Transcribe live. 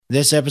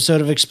This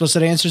episode of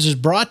Explicit Answers is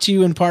brought to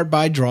you in part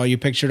by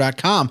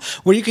DrawYouPicture.com,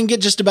 where you can get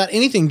just about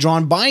anything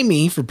drawn by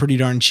me for pretty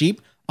darn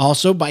cheap.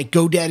 Also by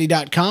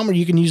GoDaddy.com, where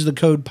you can use the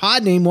code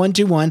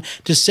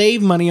PODNAME121 to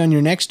save money on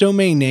your next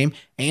domain name,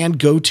 and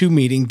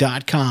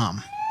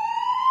GoToMeeting.com.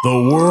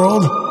 The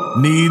world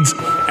needs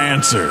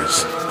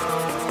answers.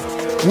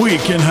 We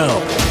can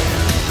help.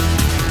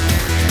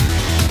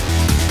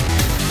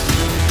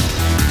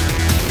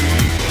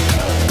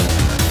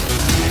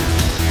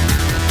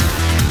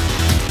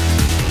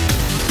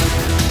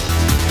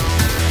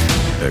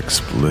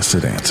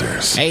 Explicit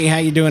Answers. Hey, how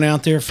you doing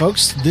out there,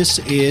 folks? This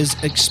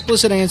is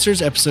Explicit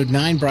Answers, episode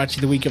 9, brought to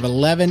you the week of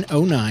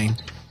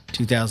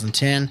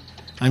 11/09/2010.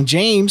 I'm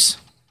James.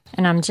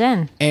 And I'm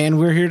Jen. And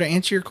we're here to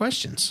answer your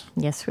questions.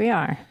 Yes, we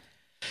are.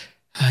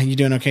 You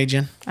doing okay,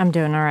 Jen? I'm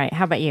doing all right.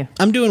 How about you?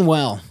 I'm doing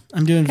well.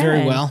 I'm doing very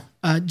Good. well.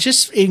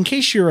 Just in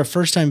case you're a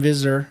first-time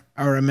visitor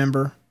or a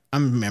member,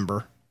 I'm a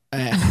member.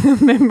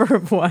 Member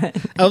of what?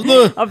 Of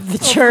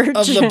the church.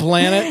 Of the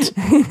planet.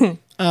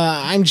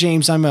 I'm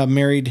James. I'm a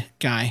married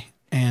guy.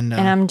 And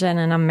I'm Jen,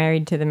 and I'm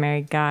married to the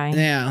married guy.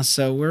 Yeah,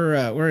 so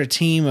we're a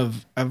team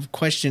of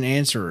question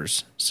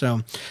answerers.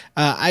 So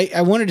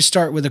I wanted to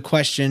start with a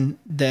question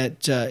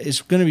that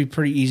is going to be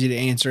pretty easy to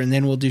answer, and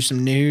then we'll do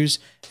some news,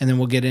 and then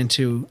we'll get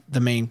into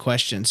the main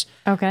questions.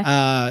 Okay.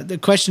 The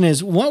question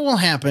is, what will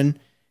happen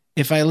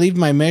if I leave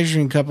my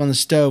measuring cup on the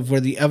stove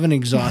where the oven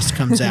exhaust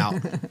comes out?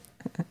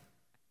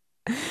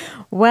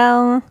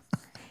 Well,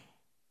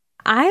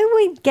 I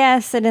would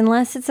guess that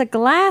unless it's a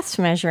glass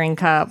measuring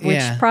cup,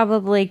 which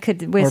probably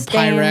could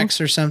withstand... Or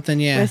Pyrex or something,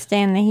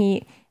 withstand the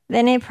heat,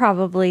 then it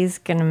probably is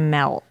going to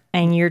melt.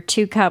 And your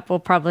 2-cup will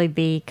probably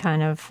be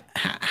kind of...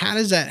 How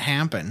does that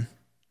happen?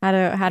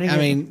 How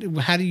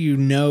do you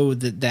know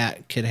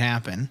that could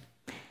happen?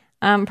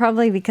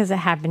 Probably because it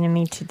happened to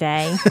me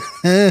today.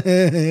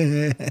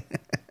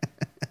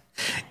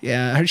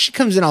 Yeah, she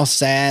comes in all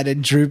sad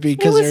and droopy.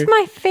 It was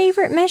my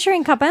favorite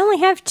measuring cup. I only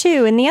have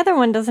 2, and the other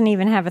one doesn't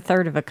even have a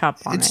third of a cup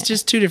on it. It's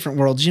just 2 different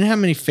worlds. You know how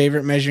many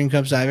favorite measuring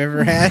cups I've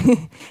ever had?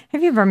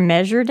 Have you ever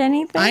measured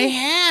anything? I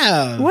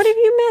have. What have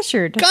you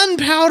measured?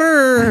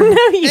 Gunpowder.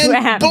 No, you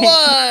and haven't.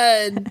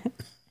 Blood.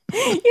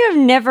 You have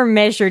never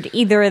measured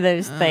either of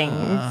those things.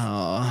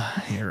 Oh,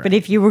 you're right. But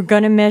if you were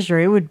going to measure,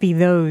 it would be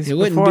those. It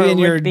wouldn't be in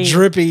your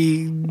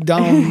drippy,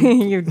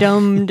 dumb... your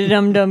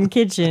dumb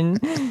kitchen.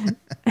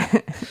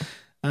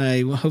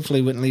 I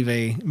hopefully wouldn't leave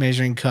a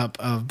measuring cup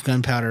of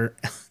gunpowder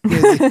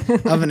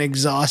of an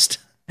exhaust.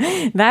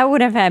 That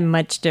would have had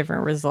much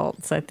different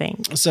results, I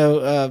think.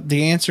 So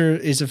the answer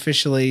is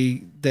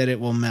officially that it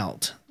will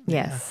melt.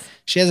 Yes.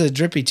 She has a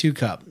drippy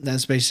 2-cup.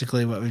 That's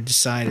basically what we've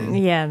decided.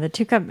 Yeah, the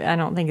 2-cup I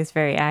don't think is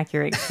very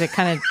accurate because it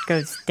kind of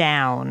goes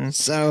down.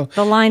 So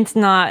the line's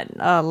not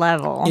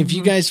level. If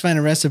you guys find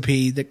a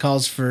recipe that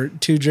calls for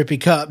 2 drippy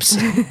cups,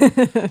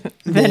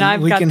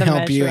 then we can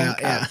help you out.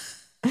 Cup. Yeah.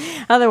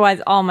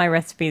 Otherwise, all my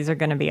recipes are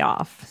going to be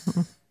off.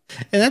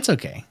 And that's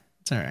okay.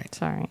 It's all right.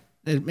 Sorry.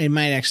 It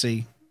might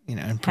actually,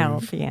 improve.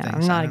 Help, yeah.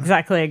 I'm not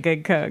exactly a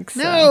good cook.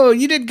 So. No,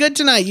 you did good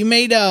tonight. You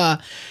made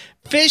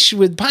fish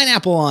with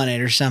pineapple on it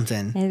or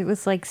something. It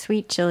was like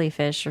sweet chili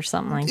fish or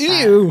something like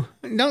that. Ew.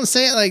 Don't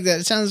say it like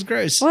that. It sounds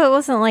gross. Well, it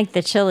wasn't like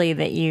the chili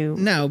that you...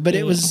 No, but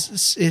it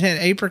had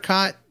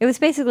apricot. It was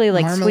basically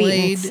like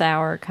marmalade, sweet and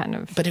sour kind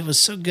of... But it was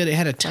so good. It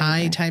had a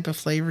Thai type of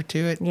flavor to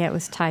it. Yeah, it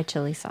was Thai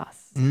chili sauce.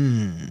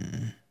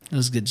 It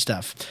was good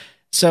stuff.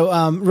 So,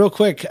 real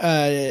quick,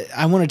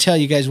 I want to tell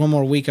you guys one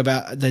more week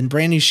about the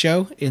brand new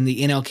show in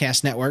the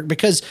NLCast network,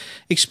 because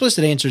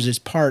Explicit Answers is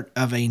part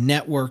of a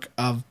network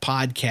of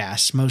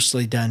podcasts,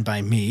 mostly done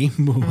by me.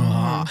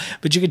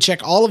 But you can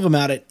check all of them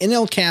out at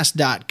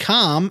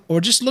nlcast.com,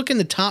 or just look in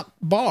the top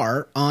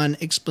bar on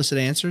Explicit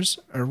Answers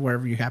or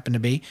wherever you happen to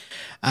be.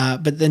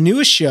 But the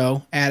newest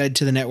show added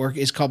to the network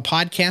is called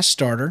Podcast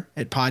Starter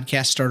at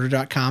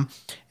podcaststarter.com.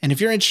 And if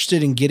you're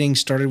interested in getting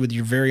started with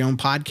your very own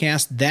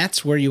podcast,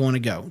 that's where you want to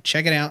go.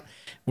 Check it out.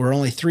 We're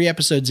only 3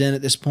 episodes in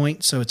at this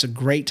point, so it's a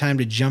great time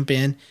to jump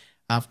in.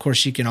 Of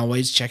course, you can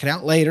always check it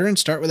out later and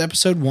start with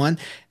episode 1.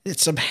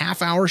 It's a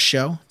half-hour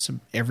show. It's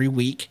every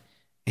week.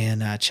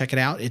 And check it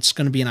out. It's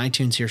going to be in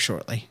iTunes here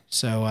shortly.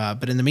 So,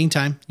 but in the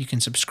meantime, you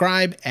can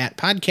subscribe at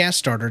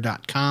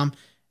podcaststarter.com.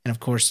 And of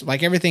course,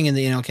 like everything in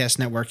the NLCast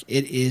network,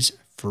 it is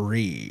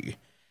free.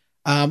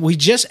 We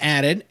just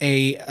added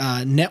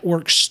a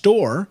network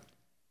store.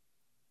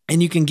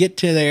 And you can get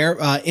to there,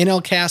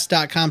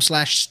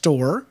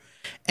 nlcast.com/store,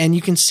 and you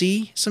can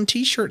see some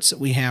t-shirts that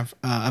we have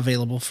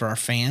available for our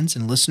fans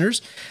and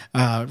listeners.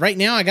 Right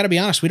now, I got to be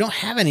honest, we don't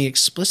have any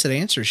Explicit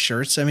Answers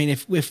shirts. I mean,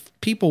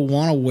 if people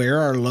want to wear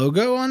our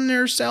logo on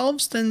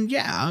themselves, then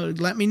yeah,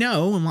 let me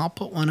know and I'll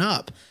put one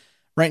up.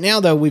 Right now,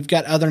 though, we've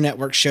got other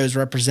network shows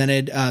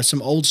represented,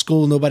 some old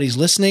school Nobody's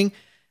Listening,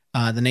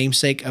 the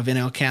namesake of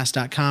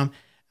nlcast.com.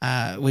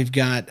 We've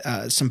got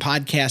some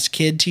Podcast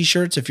Kid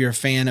t-shirts if you're a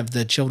fan of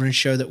the children's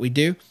show that we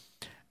do.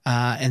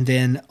 And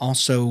then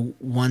also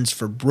ones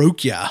for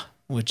Broke Ya,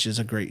 which is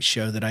a great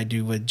show that I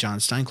do with John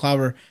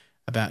Steinklauber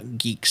about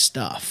geek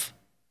stuff.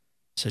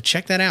 So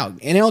check that out.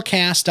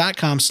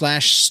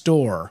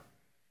 nlcast.com/store.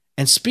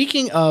 And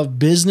speaking of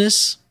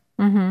business,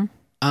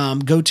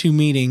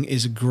 GoToMeeting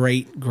is a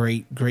great,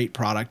 great, great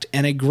product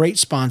and a great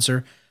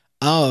sponsor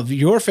of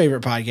your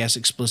favorite podcast,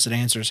 Explicit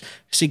Answers.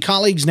 See,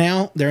 colleagues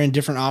now, they're in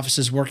different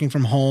offices working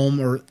from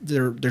home, or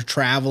they're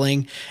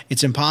traveling.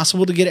 It's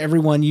impossible to get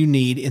everyone you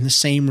need in the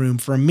same room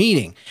for a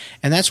meeting.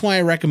 And that's why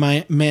I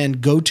recommend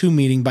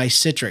GoToMeeting by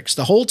Citrix.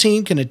 The whole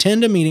team can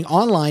attend a meeting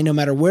online no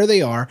matter where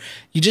they are.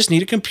 You just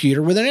need a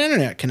computer with an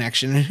internet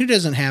connection. And who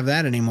doesn't have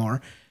that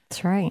anymore?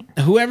 That's right.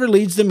 Whoever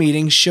leads the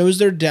meeting shows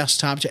their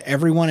desktop to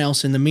everyone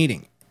else in the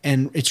meeting.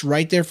 And it's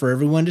right there for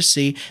everyone to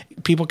see.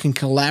 People can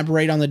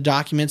collaborate on the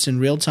documents in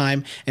real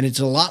time, and it's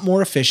a lot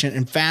more efficient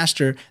and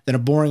faster than a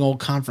boring old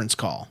conference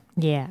call.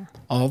 Yeah.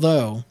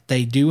 Although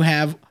they do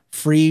have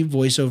free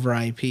voice over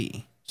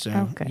IP.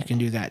 So you can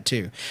do that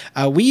too.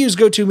 We use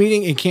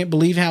GoToMeeting and can't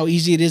believe how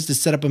easy it is to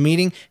set up a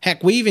meeting.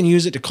 Heck, we even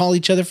use it to call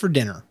each other for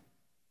dinner.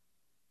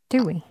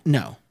 Do we?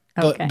 No.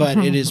 Okay. But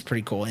it is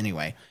pretty cool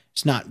anyway.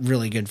 It's not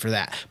really good for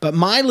that. But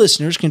my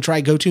listeners can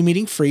try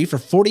GoToMeeting free for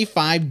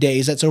 45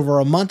 days. That's over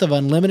a month of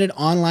unlimited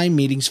online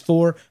meetings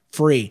for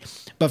free.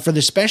 But for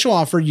the special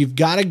offer, you've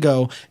got to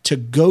go to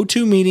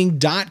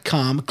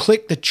GoToMeeting.com,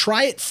 click the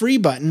Try It Free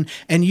button,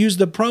 and use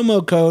the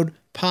promo code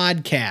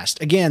podcast.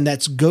 Again,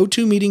 that's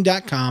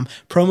GoToMeeting.com,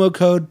 promo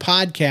code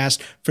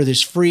podcast for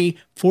this free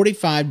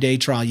 45-day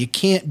trial. You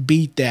can't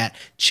beat that.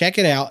 Check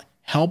it out.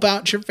 Help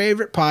out your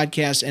favorite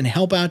podcast and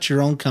help out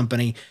your own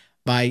company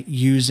by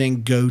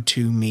using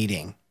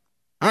GoToMeeting.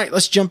 All right,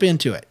 let's jump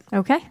into it.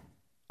 Okay.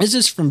 This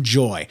is from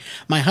Joy.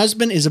 My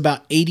husband is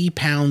about 80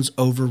 pounds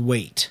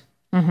overweight.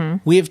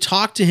 We have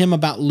talked to him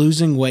about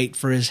losing weight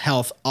for his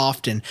health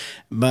often,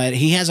 but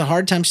he has a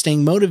hard time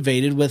staying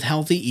motivated with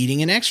healthy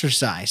eating and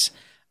exercise.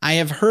 I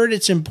have heard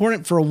it's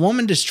important for a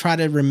woman to try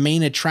to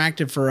remain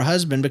attractive for her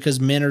husband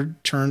because men are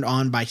turned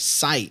on by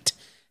sight.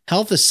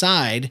 Health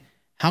aside,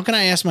 how can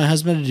I ask my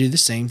husband to do the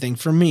same thing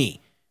for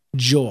me?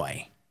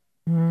 Joy.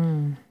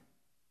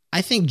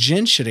 I think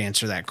Jen should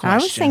answer that question.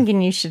 I was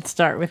thinking you should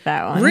start with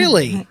that one.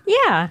 Really?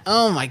 Yeah.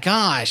 Oh my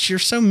gosh, you're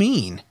so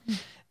mean.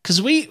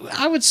 Because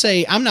I would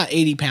say I'm not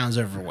 80 pounds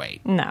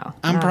overweight. No.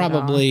 I'm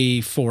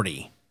probably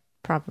 40.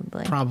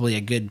 Probably. Probably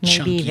a good maybe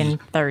chunky. Maybe even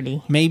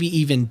 30. Maybe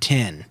even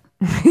 10.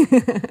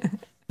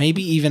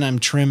 Maybe even I'm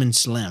trim and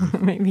slim.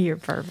 Maybe you're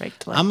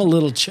perfect. I'm a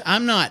little,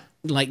 I'm not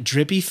like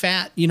drippy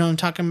fat, you know what I'm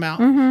talking about?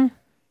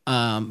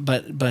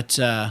 But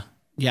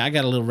yeah, I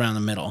got a little round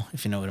the middle,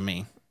 if you know what I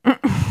mean. You're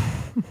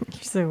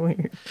so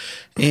weird.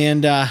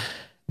 And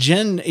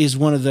Jen is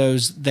one of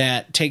those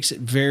that takes it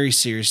very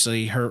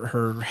seriously,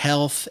 her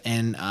health,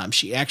 and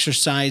she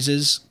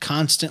exercises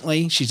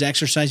constantly. She's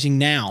exercising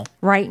now.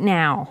 Right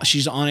now.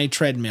 She's on a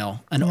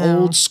treadmill, an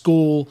old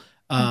school,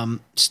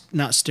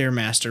 not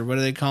Stairmaster. What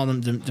do they call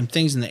them? Them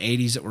things in the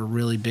 80s that were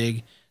really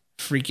big,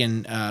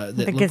 freaking, that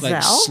looked gazelle?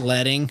 like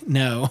sledding.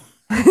 No.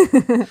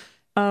 I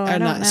don't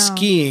know.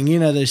 Skiing, you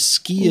know, the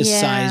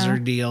ski-sizer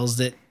deals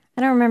that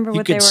I don't remember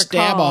what they were called. You could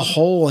stab a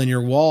hole in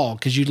your wall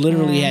because you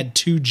literally had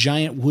two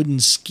giant wooden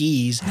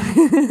skis.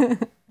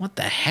 What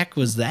the heck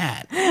was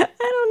that? I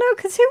don't know,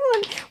 because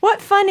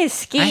what fun is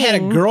skiing? I had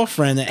a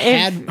girlfriend that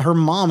her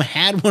mom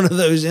had one of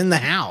those in the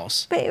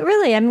house. But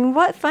really, I mean,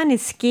 what fun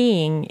is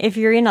skiing if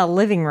you're in a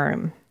living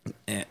room?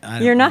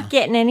 You're not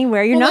getting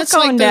anywhere. You're not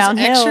going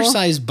downhill.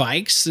 Exercise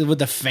bikes with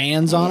the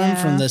fans on them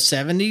from the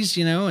 70s,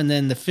 you know, and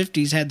then the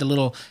 50s had the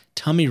little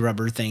tummy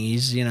rubber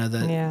thingies, you know,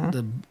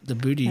 the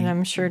booty and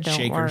I'm sure don't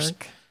shakers.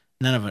 Work.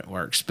 None of it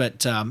works,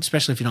 but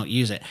especially if you don't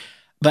use it.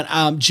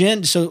 But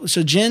Jen, so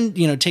Jen,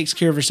 you know, takes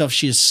care of herself.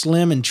 She is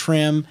slim and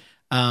trim.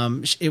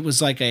 It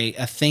was like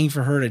a thing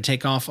for her to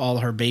take off all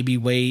her baby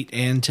weight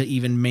and to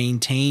even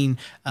maintain,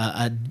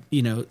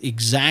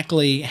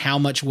 exactly how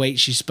much weight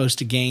she's supposed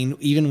to gain,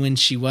 even when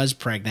she was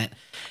pregnant.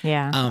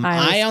 Yeah.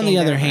 I on the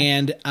other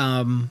hand,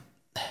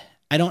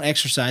 I don't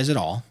exercise at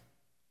all.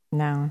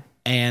 No.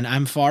 And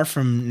I'm far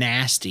from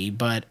nasty,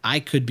 but I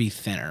could be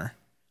thinner.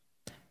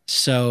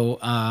 So,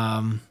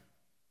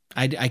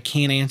 I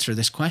can't answer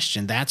this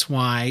question. That's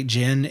why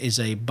Jen is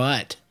a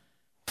butt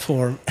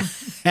for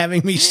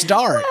having me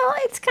start. Well,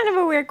 it's kind of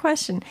a weird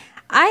question.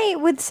 I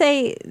would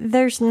say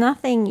there's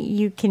nothing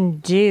you can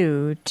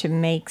do to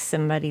make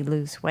somebody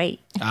lose weight.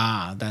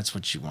 Ah, that's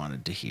what you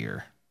wanted to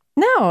hear.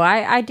 No,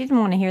 I didn't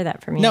want to hear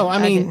that from you. No,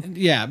 I mean,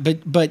 yeah,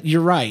 but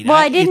you're right. Well,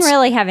 I didn't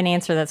really have an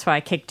answer. That's why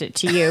I kicked it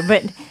to you.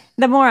 But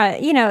the more,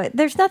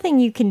 there's nothing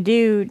you can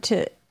do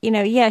to,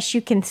 yes,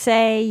 you can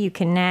say, you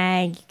can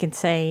nag, you can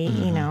say,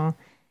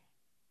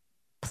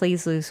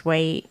 please lose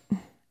weight.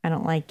 I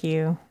don't like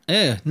you.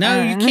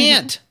 No, you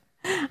can't.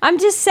 I'm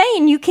just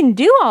saying you can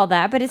do all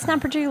that, but it's not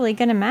particularly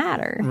going to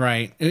matter.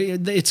 Right.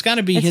 It's got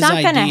to be his idea.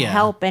 It's not going to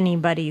help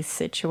anybody's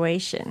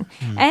situation.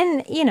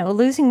 And,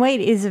 losing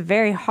weight is a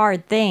very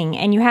hard thing,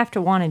 and you have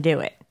to want to do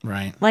it.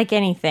 Right. Like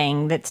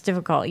anything that's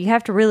difficult, you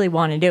have to really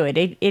want to do it.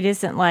 It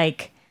isn't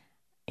like,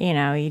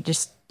 you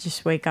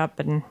just wake up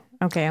and,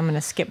 okay, I'm going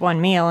to skip one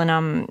meal and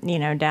I'm,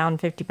 down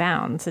 50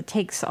 pounds. It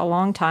takes a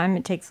long time.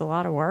 It takes a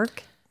lot of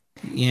work.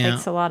 Yeah.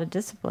 takes a lot of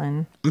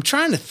discipline. I'm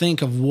trying to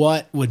think of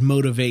what would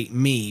motivate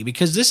me,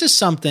 because this is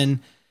something,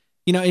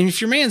 and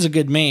if your man's a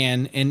good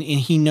man and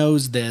he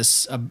knows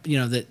this,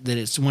 that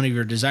it's one of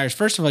your desires,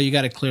 first of all, you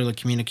got to clearly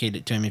communicate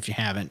it to him if you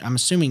haven't. I'm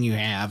assuming you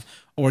have,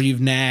 or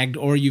you've nagged,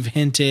 or you've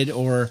hinted,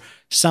 or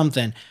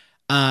something.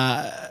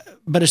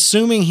 But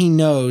assuming he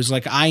knows,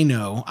 like I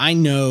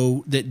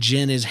know that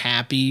Jen is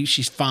happy.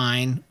 She's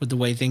fine with the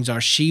way things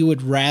are. She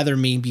would rather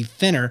me be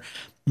thinner,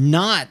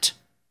 not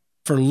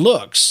for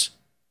looks,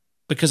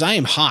 because I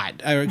am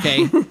hot.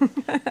 Okay.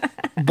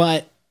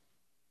 But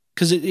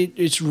because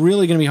it's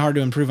really going to be hard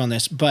to improve on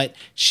this, but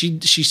she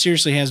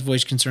seriously has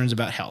voiced concerns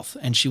about health,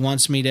 and she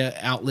wants me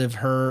to outlive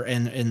her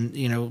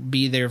and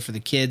be there for the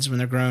kids when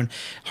they're grown.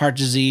 Heart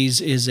disease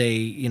is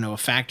a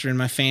factor in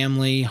my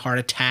family, heart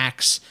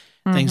attacks,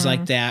 things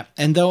like that.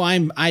 And though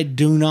I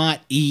do not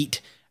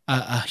eat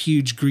a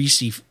huge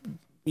greasy,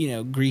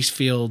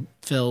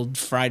 grease-filled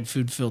fried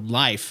food-filled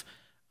life,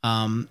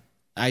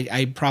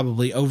 I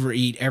probably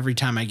overeat every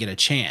time I get a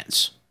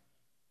chance.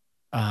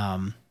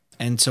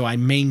 And so I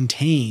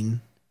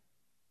maintain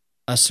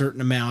a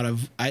certain amount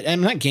of,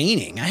 I'm not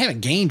gaining. I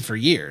haven't gained for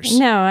years.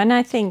 No, and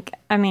I think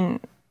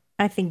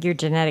your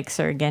genetics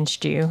are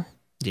against you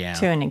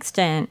to an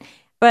extent.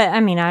 But,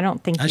 I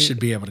don't think I should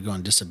be able to go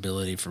on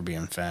disability for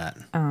being fat.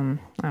 I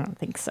don't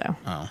think so.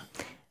 Oh.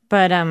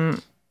 But,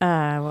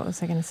 what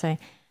was I going to say?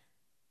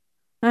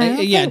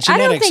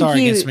 Genetics are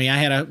against me. I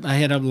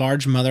had a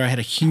large mother. I had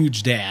a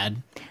huge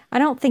dad. I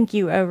don't think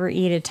you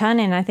overeat a ton,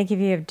 and I think if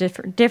you have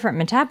different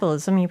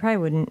metabolism, you probably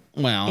wouldn't.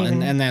 Well,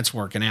 and that's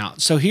working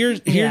out. So here,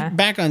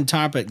 back on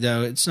topic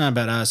though. It's not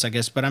about us, I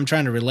guess, but I'm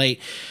trying to relate,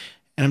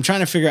 and I'm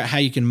trying to figure out how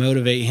you can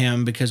motivate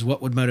him, because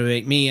what would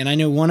motivate me? And I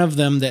know one of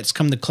them that's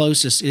come the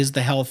closest is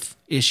the health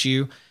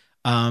issue.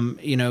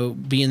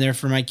 Being there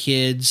for my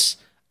kids.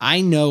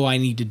 I know I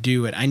need to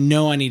do it. I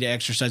know I need to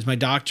exercise. My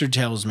doctor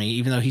tells me,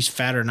 even though he's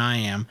fatter than I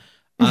am.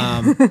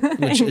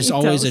 Which is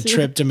always a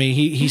trip to me.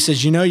 He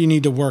says, you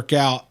need to work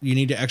out. You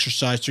need to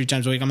exercise 3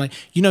 times a week. I'm like,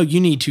 you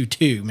need to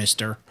too,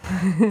 Mr.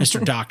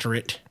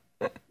 Doctorate,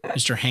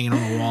 Mr. Hanging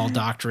on the Wall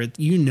Doctorate.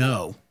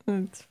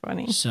 That's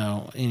funny.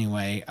 So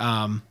anyway,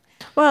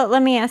 well,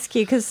 let me ask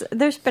you, because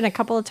there's been a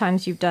couple of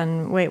times you've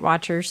done Weight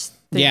Watchers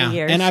through the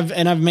years. and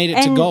I've made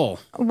it to goal.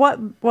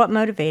 What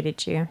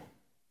motivated you?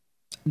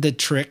 The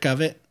trick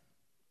of it.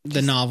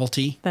 The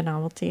novelty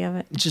of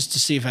it, just to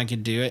see if I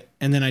could do it.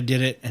 And then I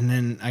did it, and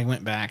then I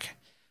went back,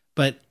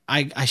 but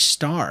I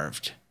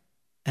starved,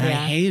 and I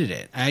hated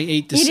it. I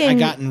ate this. I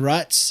got in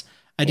ruts.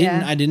 I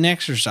didn't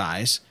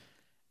exercise.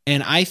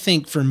 And I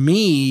think for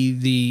me,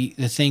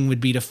 the thing would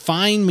be to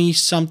find me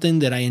something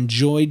that I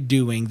enjoyed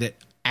doing that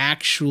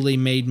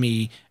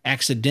actually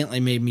accidentally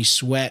made me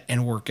sweat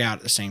and work out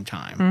at the same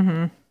time.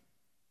 Mm-hmm.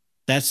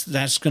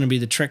 That's going to be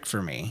the trick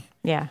for me.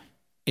 Yeah.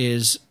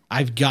 Is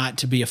I've got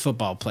to be a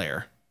football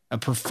player. A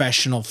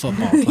professional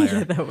football player.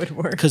 Yeah, that would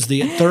work. Because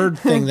the third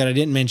thing that I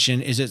didn't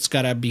mention is it's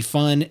got to be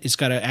fun. It's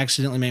got to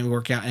accidentally make me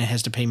work out, and it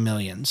has to pay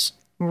millions.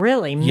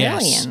 Really?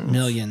 Millions? Yes,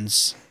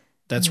 millions.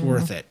 That's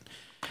worth it.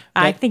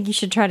 I think you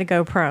should try to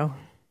go pro.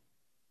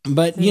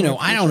 But,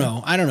 I don't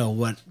know. I don't know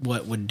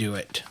what would do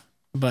it.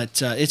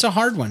 But it's a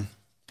hard one.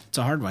 It's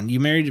a hard one. You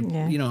married,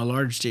 a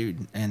large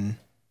dude, and,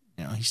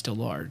 he's still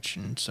large.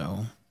 And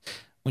so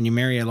when you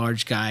marry a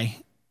large guy,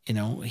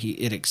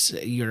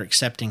 you're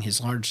accepting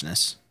his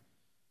largeness.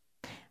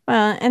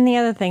 Well, and the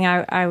other thing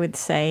I would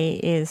say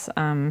is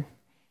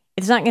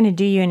it's not going to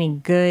do you any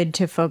good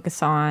to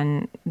focus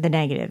on the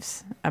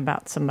negatives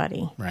about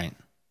somebody. Right.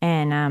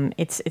 And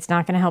it's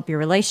not going to help your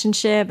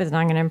relationship. It's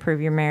not going to improve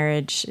your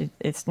marriage.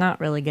 It's not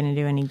really going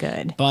to do any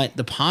good. But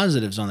the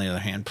positives, on the other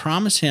hand,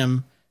 promise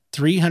him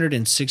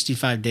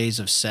 365 days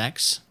of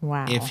sex.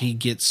 Wow. If he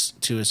gets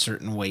to a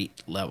certain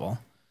weight level,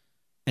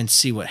 and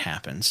see what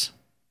happens.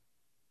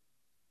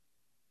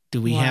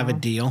 Do we have a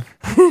deal?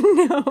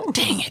 No.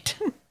 Dang it.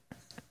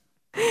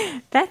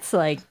 That's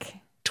like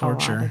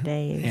torture. A lot of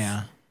days.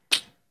 Yeah.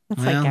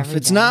 That's like every if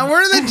it's day. not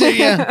worth it to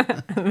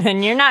you,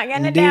 then you're not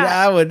going to do it.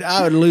 I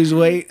would lose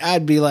weight.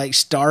 I'd be like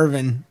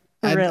starving.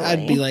 Really?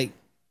 I'd be like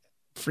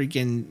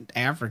freaking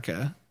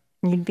Africa.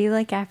 You'd be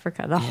like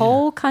Africa, the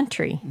whole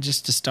country.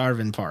 Just the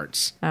starving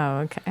parts. Oh,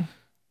 okay.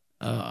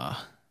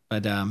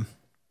 But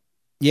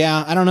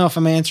I don't know if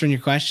I'm answering your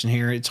question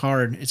here. It's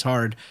hard. It's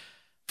hard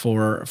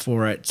for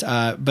it.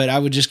 But I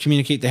would just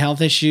communicate the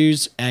health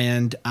issues,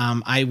 and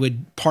I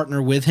would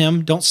partner with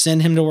him. Don't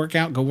send him to work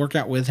out. Go work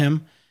out with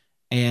him,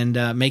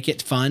 and make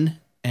it fun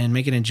and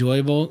make it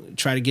enjoyable.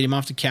 Try to get him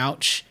off the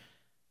couch,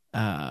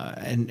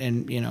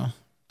 and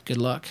good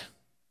luck.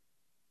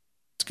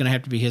 It's gonna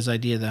have to be his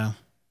idea though.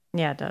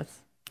 Yeah, it does.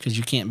 Because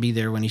you can't be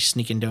there when he's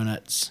sneaking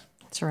donuts.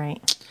 That's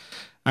right.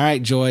 All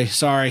right, Joy.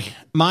 Sorry,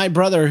 my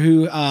brother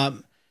who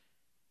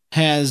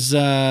has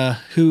had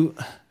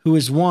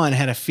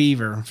a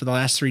fever for the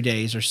last 3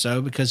 days or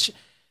so because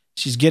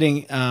she's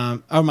getting.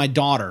 My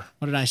daughter.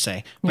 What did I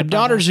say? My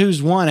daughter's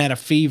who's one had a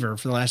fever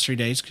for the last 3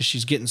 days because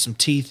she's getting some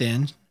teeth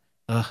in.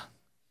 Ugh.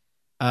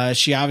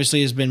 She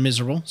obviously has been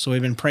miserable, so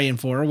we've been praying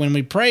for her. When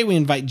we pray, we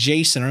invite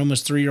Jason, our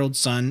almost 3-year-old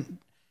son,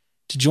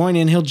 to join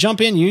in. He'll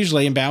jump in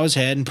usually and bow his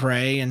head and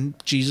pray, and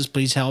Jesus,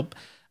 please help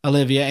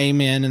Olivia,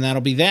 amen, and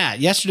that'll be that.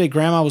 Yesterday,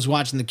 Grandma was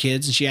watching the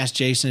kids, and she asked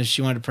Jason if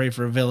she wanted to pray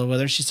for Avila with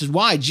her. She says,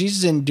 why?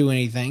 Jesus didn't do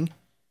anything.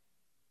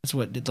 That's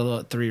what the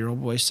little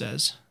 3-year-old boy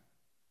says.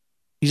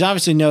 He's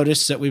obviously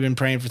noticed that we've been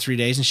praying for 3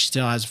 days, and she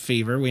still has a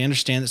fever. We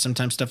understand that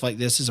sometimes stuff like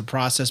this is a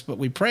process, but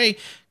we pray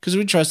because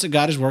we trust that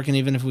God is working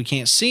even if we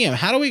can't see him.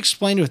 How do we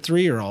explain to a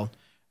 3-year-old?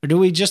 Or do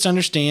we just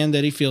understand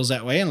that he feels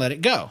that way and let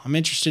it go? I'm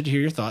interested to hear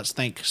your thoughts.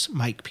 Thanks,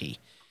 Mike P.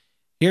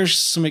 Here's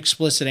some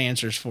explicit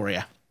answers for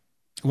you.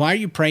 Why are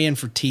you praying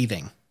for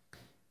teething?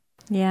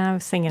 Yeah, I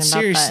was thinking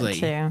about that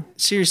too.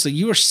 Seriously,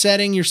 you are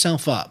setting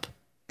yourself up.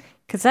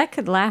 Because that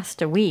could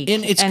last a week.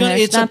 And it's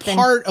a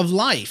part of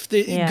life.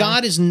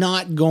 God is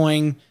not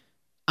going,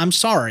 I'm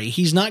sorry,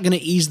 he's not going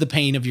to ease the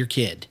pain of your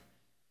kid.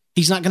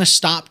 He's not going to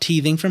stop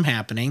teething from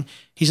happening.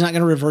 He's not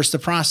going to reverse the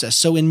process.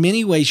 So in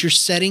many ways, you're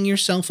setting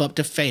yourself up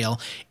to fail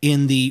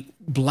in the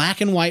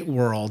black and white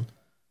world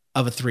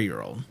of a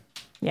 3-year-old.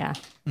 Yeah.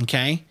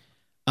 Okay?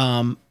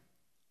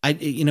 I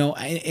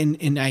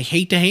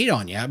hate to hate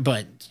on you,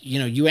 but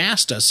you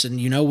asked us, and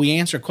we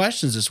answer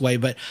questions this way.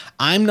 But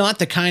I'm not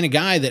the kind of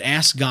guy that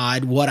asks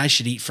God what I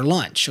should eat for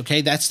lunch.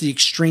 Okay, that's the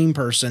extreme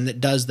person that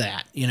does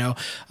that.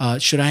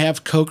 Should I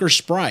have Coke or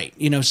Sprite?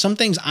 Some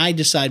things I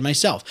decide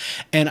myself,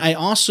 and I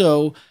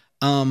also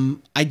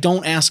I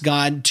don't ask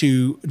God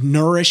to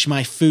nourish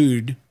my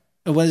food.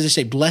 What does it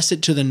say? Bless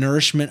it to the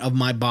nourishment of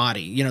my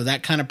body.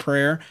 That kind of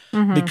prayer,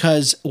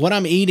 because what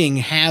I'm eating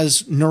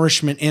has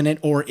nourishment in it,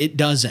 or it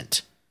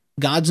doesn't.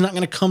 God's not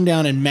going to come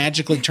down and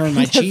magically turn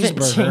my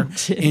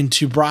cheeseburger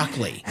into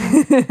broccoli.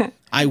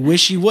 I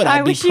wish he would.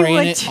 I'd be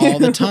praying it all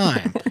the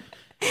time.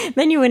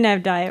 Then you wouldn't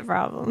have diet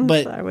problems.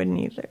 But I wouldn't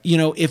either.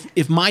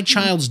 If my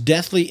child's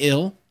deathly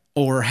ill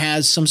or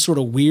has some sort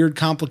of weird,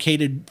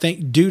 complicated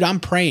thing, dude, I'm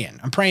praying.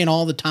 I'm praying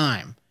all the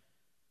time.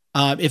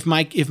 If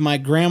my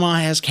grandma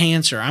has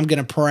cancer, I'm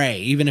going to pray,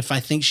 even if I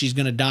think she's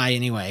going to die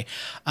anyway.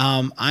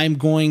 I'm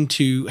going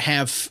to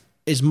have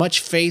as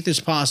much faith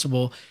as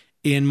possible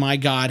in my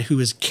God, who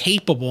is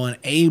capable and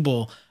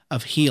able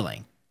of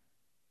healing.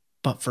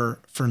 But for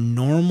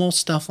normal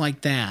stuff like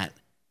that,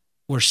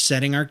 we're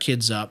setting our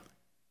kids up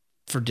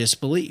for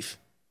disbelief.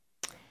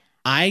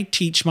 I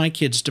teach my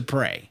kids to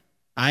pray.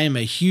 I am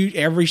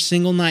every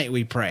single night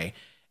we pray,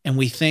 and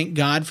we thank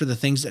God for the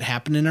things that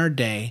happen in our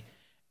day,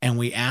 and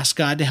we ask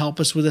God to help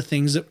us with the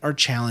things that are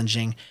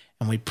challenging,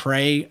 and we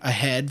pray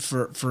ahead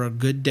for a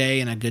good day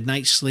and a good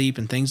night's sleep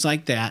and things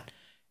like that.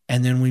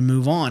 And then we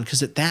move on,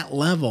 because at that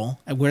level,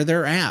 at where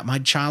they're at, my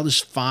child is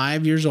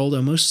 5 years old,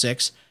 almost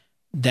 6.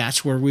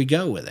 That's where we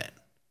go with it.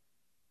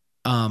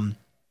 And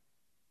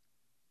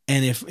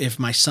if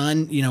my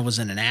son, was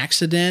in an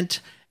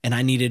accident and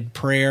I needed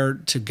prayer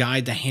to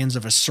guide the hands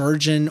of a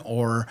surgeon,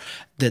 or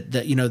that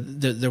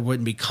there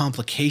wouldn't be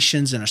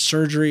complications in a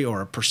surgery or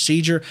a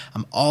procedure,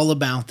 I'm all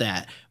about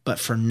that. But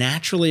for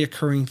naturally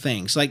occurring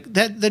things like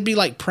that'd be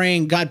like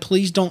praying, God,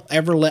 please don't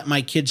ever let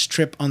my kids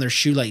trip on their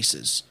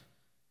shoelaces.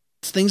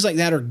 Things like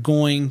that are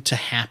going to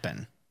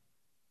happen.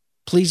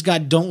 Please,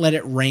 God, don't let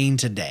it rain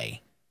today.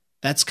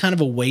 That's kind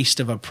of a waste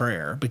of a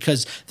prayer,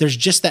 because there's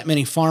just that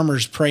many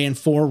farmers praying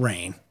for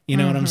rain. You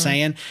know what I'm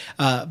saying?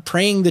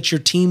 Praying that your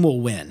team will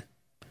win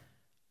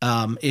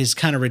is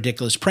kind of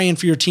ridiculous. Praying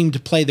for your team to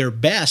play their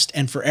best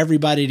and for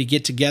everybody to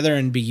get together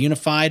and be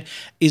unified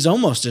is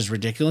almost as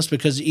ridiculous,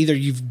 because either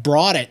you've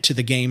brought it to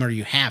the game or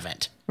you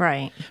haven't.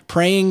 Right.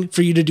 Praying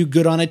for you to do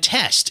good on a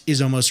test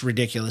is almost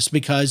ridiculous,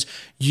 because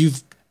you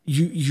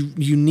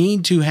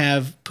need to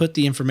have put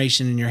the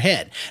information in your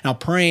head. Now,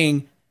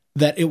 praying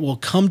that it will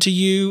come to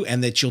you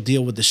and that you'll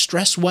deal with the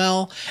stress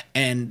well,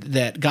 and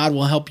that God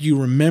will help you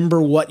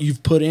remember what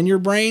you've put in your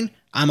brain,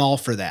 I'm all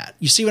for that.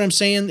 You see what I'm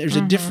saying? There's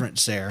a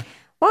difference there.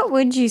 What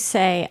would you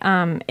say?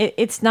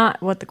 It's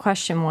not what the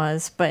question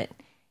was, but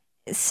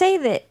say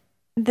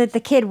that the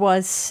kid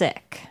was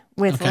sick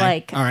with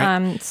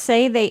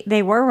say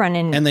they were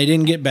running and they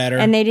didn't get better.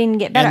 And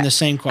the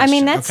same question. I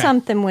mean, that's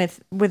something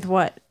with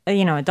what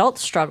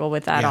adults struggle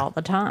with that all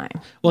the time.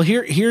 Well,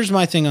 here's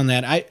my thing on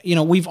that.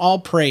 We've all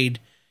prayed,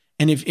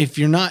 and if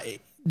you're not,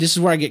 this is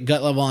where I get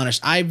gut level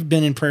honest. I've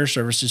been in prayer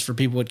services for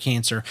people with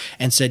cancer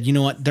and said, you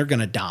know what, they're going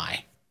to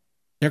die.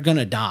 They're going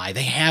to die.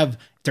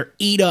 They're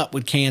eat up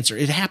with cancer.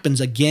 It happens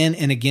again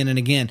and again and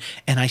again.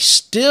 And I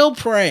still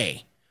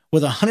pray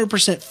with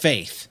 100%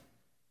 faith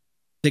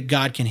that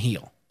God can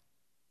heal.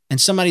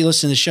 And somebody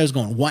listening to the show is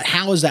going, what?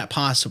 How is that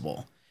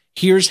possible?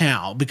 Here's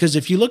how. Because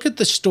if you look at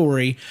the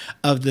story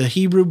of the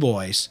Hebrew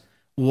boys,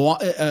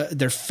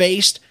 they're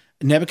faced.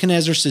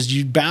 Nebuchadnezzar says,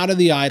 you bow to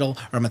the idol,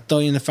 or I'm going to throw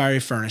you in the fiery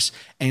furnace.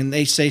 And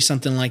they say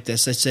something like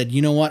this. They said,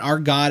 you know what? Our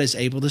God is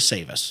able to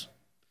save us.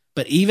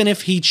 But even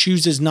if he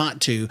chooses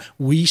not to,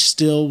 we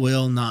still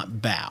will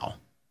not bow.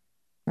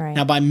 Right.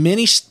 Now, by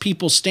many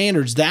people's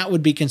standards, that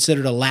would be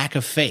considered a lack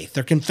of faith.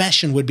 Their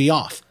confession would be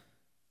off.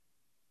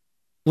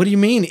 What do you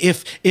mean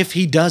if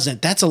he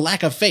doesn't? That's a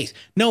lack of faith.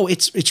 No,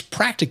 it's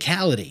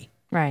practicality.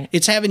 Right.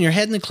 It's having your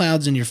head in the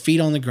clouds and your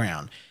feet on the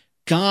ground.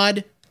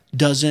 God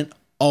doesn't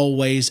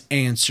always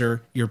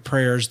answer your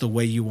prayers the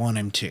way you want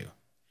him to.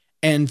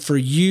 And for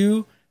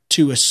you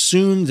to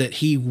assume that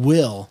he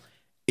will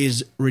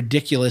is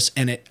ridiculous,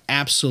 and it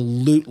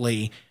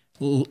absolutely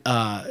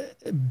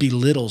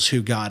belittles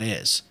who God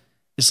is.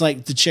 It's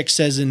like the chick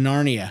says in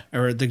Narnia,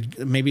 or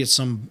maybe it's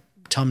some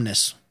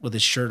Tumnus with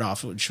his shirt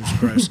off, which was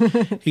gross.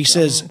 He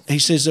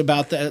says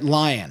about the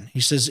lion.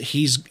 He says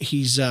he's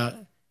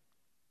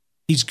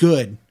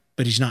good,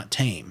 but he's not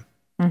tame.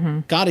 Mm-hmm.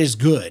 God is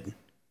good,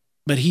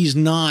 but he's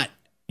not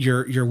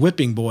your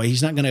whipping boy.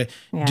 He's not going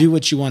to do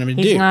what you want him to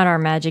do. He's not our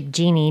magic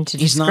genie to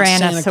just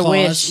grant us a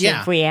wish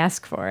if we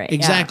ask for it.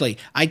 Exactly. Yeah.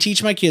 I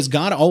teach my kids,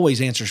 God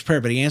always answers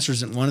prayer, but he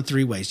answers it in one of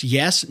three ways.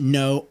 Yes,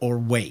 no, or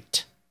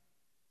wait.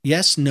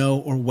 Yes, no,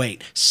 or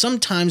wait.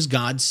 Sometimes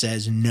God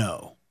says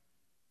no.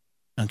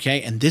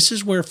 Okay, and this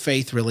is where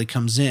faith really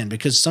comes in,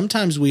 because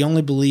sometimes we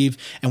only believe,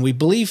 and we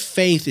believe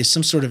faith is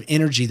some sort of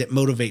energy that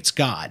motivates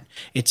God.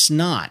 It's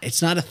not.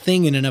 It's not a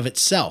thing in and of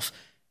itself.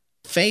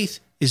 Faith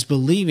is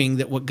believing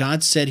that what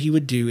God said he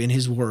would do in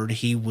his word,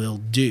 he will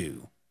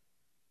do.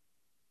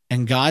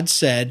 And God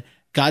said,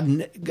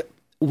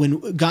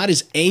 when God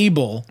is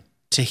able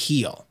to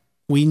heal,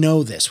 we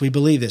know this, we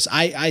believe this.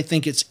 I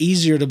think it's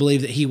easier to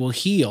believe that he will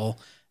heal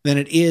than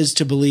it is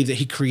to believe that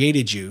he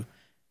created you.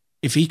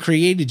 If he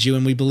created you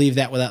and we believe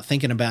that without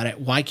thinking about it,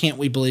 why can't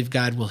we believe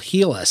God will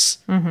heal us?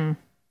 Mm-hmm.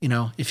 You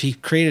know, if he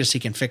created us, he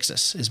can fix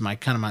us, is my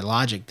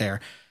logic there.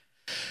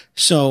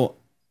 So,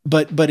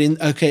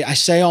 I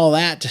say all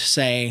that to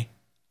say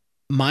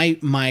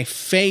my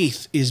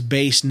faith is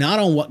based not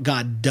on what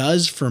God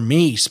does for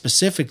me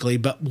specifically,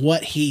 but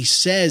what he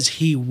says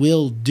he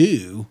will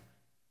do.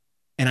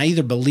 And I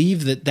either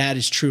believe that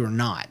is true or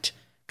not,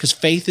 because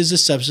faith is the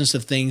substance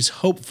of things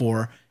hoped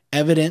for,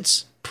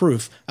 evidence,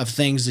 proof of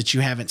things that you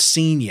haven't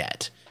seen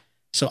yet.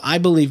 So I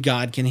believe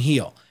God can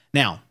heal.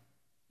 Now,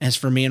 as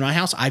for me and my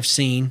house, I've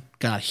seen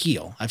God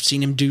heal. I've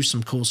seen him do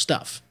some cool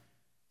stuff.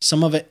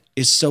 Some of it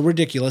is so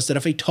ridiculous that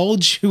if he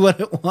told you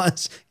what it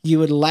was, you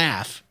would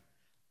laugh.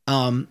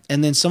 And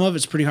then some of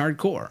it's pretty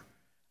hardcore.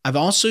 I've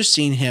also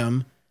seen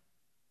him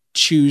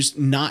choose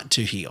not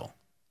to heal.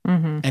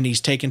 Mm-hmm. And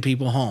he's taken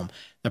people home.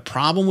 The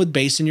problem with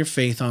basing your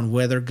faith on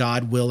whether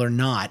God will or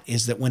not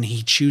is that when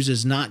he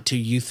chooses not to,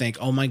 you think,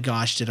 oh my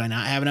gosh, did I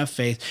not have enough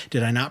faith?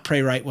 Did I not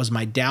pray right? Was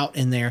my doubt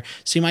in there?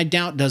 See, my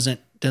doubt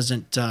doesn't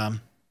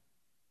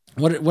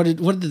what did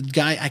the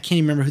guy, I can't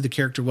even remember who the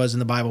character was in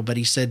the Bible, but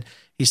he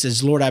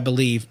says, Lord, I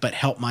believe, but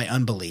help my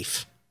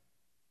unbelief.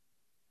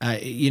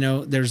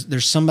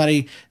 There's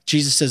somebody,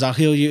 Jesus says, I'll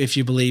heal you if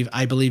you believe.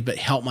 I believe, but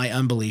help my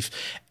unbelief.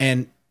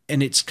 And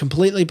it's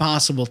completely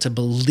possible to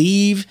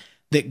believe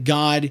that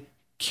God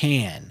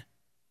can,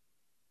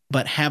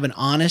 but have an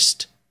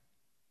honest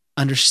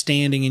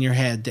understanding in your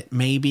head that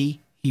maybe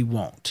he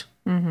won't.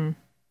 Mm-hmm.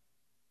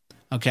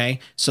 Okay.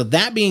 So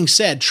that being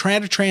said, try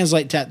to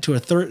translate that to a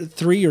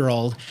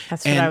 3-year-old.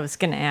 That's what I was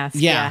going to ask.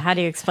 Yeah. How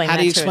do you explain that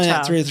to a child? How do you explain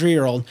that to a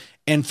 3-year-old?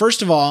 And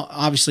first of all,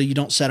 obviously you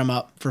don't set them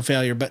up for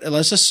failure, but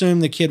let's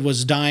assume the kid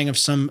was dying of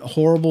some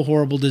horrible,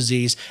 horrible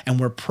disease and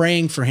we're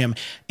praying for him.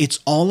 It's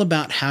all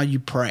about how you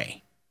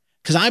pray.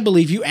 Because I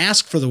believe you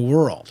ask for the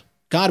world.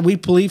 God, we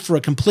believe for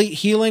a complete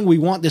healing. We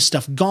want this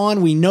stuff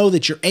gone. We know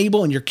that you're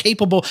able and you're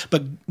capable.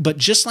 But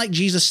just like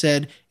Jesus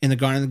said in the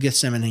Garden of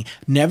Gethsemane,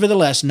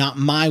 nevertheless, not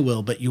my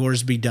will, but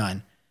yours be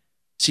done.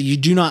 So you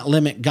do not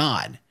limit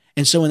God.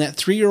 And so in that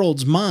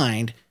 3-year-old's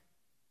mind,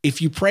 if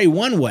you pray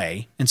one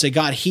way and say,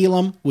 God, heal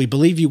him, we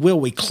believe you will,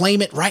 we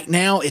claim it right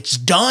now, it's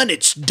done,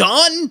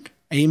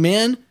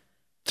 amen.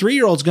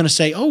 3-year-old's going to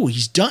say, oh,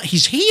 he's done,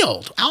 he's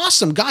healed.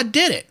 Awesome, God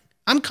did it.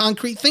 I'm a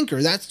concrete thinker.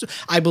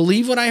 I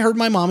believe what I heard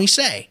my mommy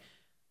say.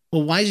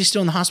 Well, why is he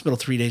still in the hospital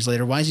 3 days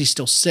later? Why is he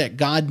still sick?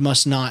 God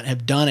must not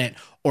have done it,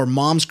 or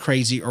mom's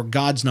crazy, or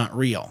God's not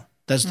real.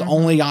 That's the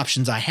only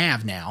options I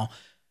have now.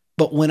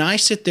 But when I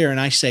sit there and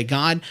I say,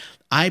 God,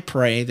 I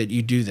pray that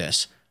you do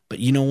this, but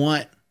you know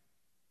what?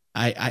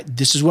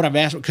 This is what I've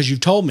asked, because you've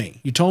told me.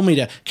 You told me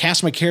to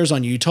cast my cares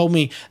on you. You told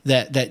me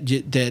that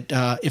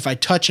if I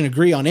touch and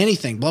agree on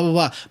anything, blah, blah,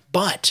 blah.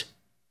 But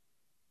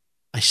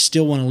I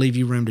still want to leave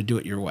you room to do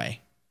it your way.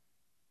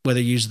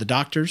 Whether you use the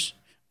doctors,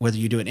 whether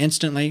you do it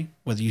instantly,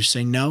 whether you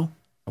say no,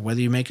 or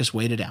whether you make us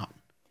wait it out.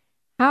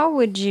 How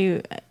would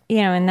you,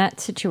 in that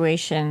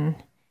situation,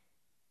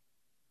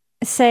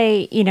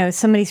 say,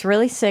 somebody's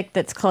really sick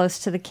that's close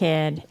to the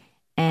kid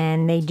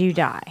and they do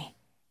die.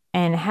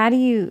 And how do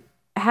you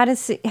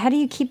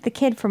keep the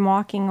kid from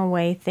walking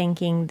away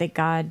thinking that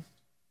God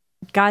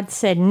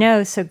said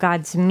no, so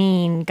God's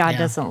mean, God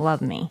doesn't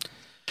love me?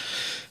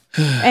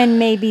 And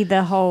maybe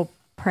the whole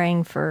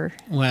praying for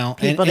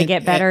people to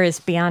get better is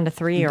beyond a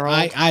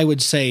 3-year-old. I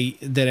would say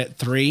that at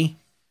 3,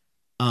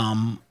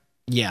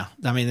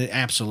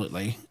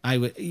 absolutely. I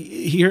would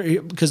here,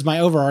 because my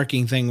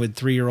overarching thing with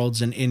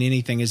 3-year-olds in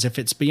anything is if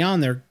it's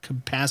beyond their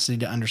capacity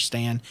to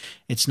understand,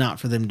 it's not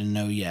for them to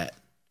know yet.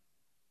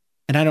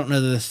 And I don't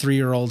know that the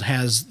 3-year-old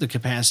has the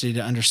capacity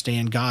to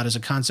understand God as a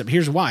concept.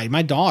 Here's why.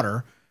 My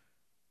daughter,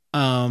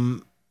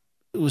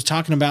 was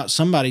talking about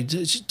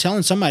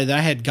telling somebody that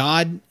I had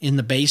God in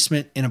the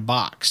basement in a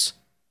box.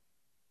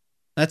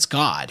 That's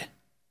God.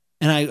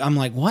 And I'm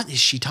like, what is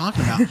she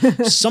talking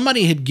about?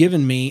 Somebody had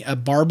given me a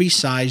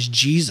Barbie-sized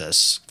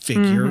Jesus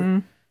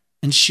figure,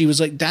 and she was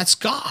like, that's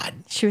God.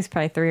 She was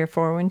probably 3 or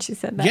 4 when she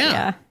said that.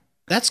 Yeah.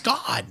 That's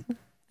God.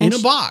 In a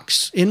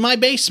box, in my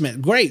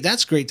basement. Great.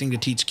 That's a great thing to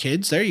teach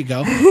kids. There you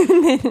go.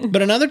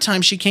 But another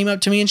time she came up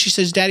to me and she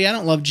says, Daddy, I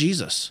don't love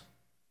Jesus.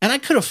 And I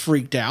could have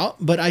freaked out,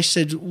 but I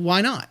said,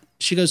 why not?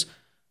 She goes,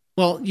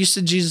 well, you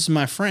said Jesus is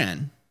my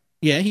friend.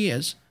 Yeah, he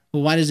is.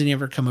 Well, why doesn't he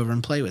ever come over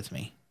and play with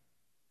me?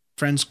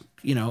 Friends,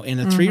 in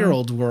a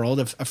 3-year-old world,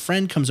 if a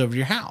friend comes over to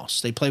your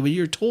house, they play with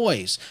your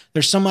toys.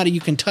 There's somebody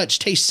you can touch,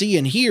 taste, see,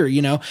 and hear,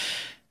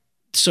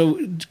 So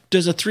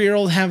does a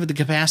 3-year-old have the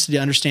capacity to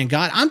understand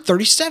God? I'm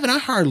 37. I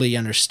hardly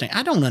understand.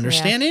 I don't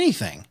understand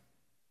anything.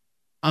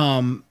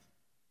 So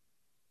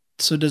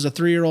does a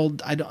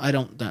 3-year-old? I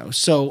don't know.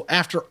 So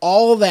after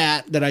all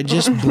that I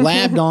just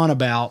blabbed on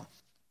about,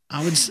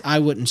 I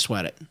wouldn't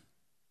sweat it.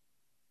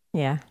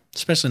 Yeah.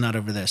 Especially not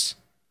over this.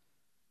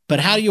 But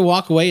how do you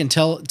walk away and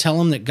tell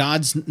them that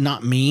God's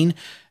not mean?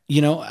 A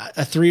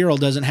 3-year-old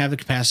doesn't have the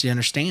capacity to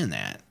understand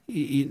that.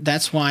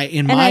 That's why,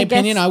 in my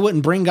opinion, I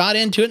wouldn't bring God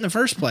into it in the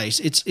first place.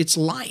 It's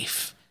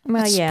life.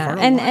 Well, That's yeah.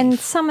 And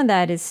some of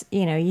that is,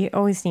 you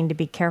always need to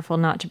be careful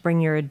not to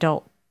bring your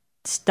adult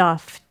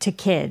stuff to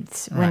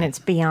kids when it's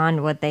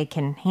beyond what they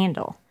can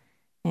handle.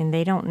 And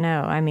they don't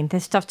know. I mean,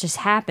 this stuff just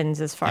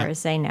happens as far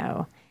as they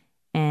know.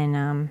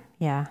 And,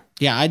 yeah.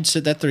 Yeah, I'd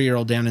sit that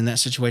 3-year-old down in that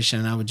situation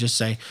and I would just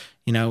say,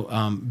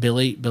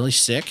 Billy's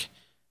sick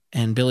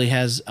and Billy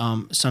has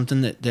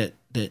something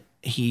that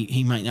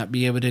he might not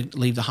be able to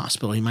leave the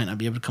hospital. He might not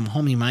be able to come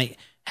home. He might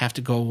have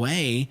to go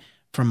away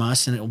from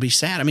us and it will be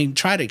sad. I mean,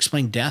 try to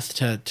explain death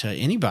to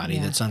anybody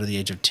that's under the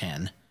age of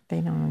 10.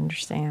 They don't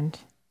understand.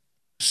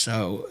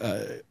 So,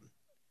 I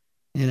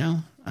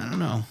don't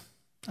know.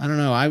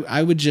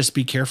 I would just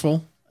be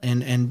careful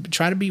and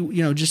try to be,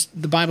 just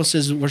the Bible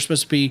says we're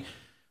supposed to be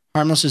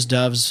harmless as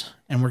doves,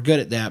 and we're good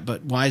at that,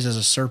 but wise as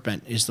a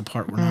serpent is the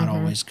part we're not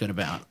always good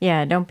about.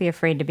 Yeah, don't be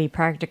afraid to be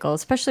practical,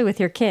 especially with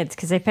your kids,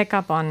 because they pick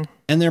up on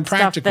and they're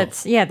practical.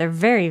 They're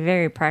very,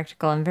 very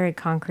practical and very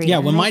concrete. Yeah,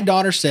 when my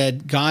daughter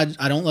said, God,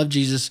 I don't love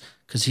Jesus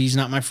because he's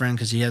not my friend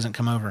because he hasn't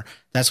come over,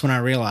 that's when I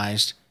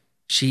realized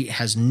she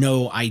has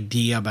no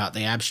idea about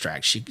the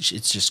abstract.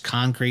 It's just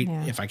concrete.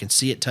 Yeah. If I can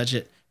see it, touch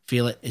it,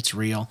 feel it, it's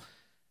real.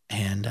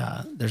 And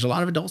there's a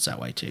lot of adults that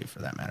way too, for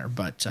that matter.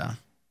 But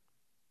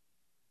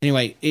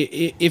anyway,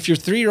 if your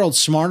 3-year-old's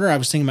smarter, I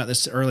was thinking about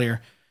this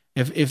earlier.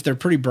 If they're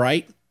pretty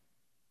bright,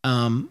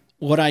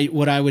 what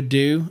I would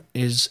do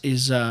is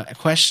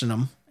question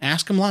them,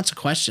 ask them lots of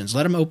questions,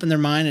 let them open their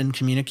mind and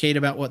communicate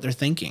about what they're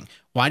thinking.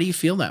 Why do you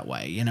feel that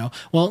way?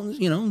 Well,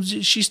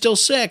 she's still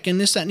sick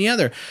and this, that, and the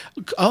other.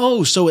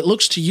 Oh, so it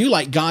looks to you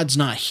like God's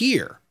not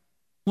here.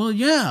 Well,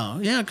 yeah,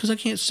 because I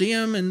can't see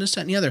him and this,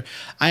 that, and the other.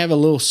 I have a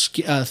little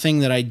thing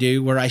that I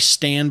do where I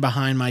stand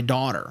behind my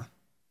daughter,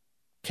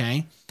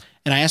 okay?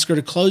 And I ask her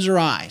to close her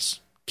eyes.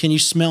 Can you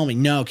smell me?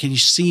 No. Can you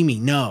see me?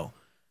 No.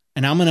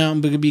 And I'm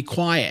gonna be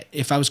quiet.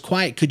 If I was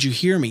quiet, could you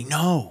hear me?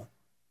 No.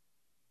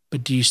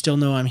 But do you still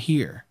know I'm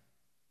here?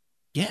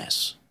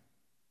 Yes.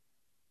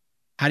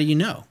 How do you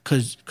know?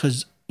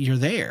 Because you're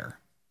there.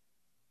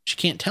 She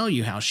can't tell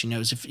you how she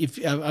knows.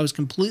 If I was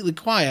completely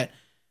quiet,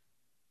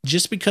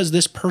 just because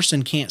this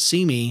person can't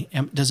see me,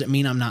 doesn't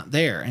mean I'm not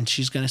there. And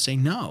she's going to say,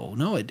 no,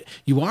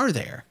 you are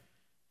there.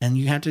 And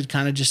you have to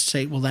kind of just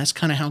say, well, that's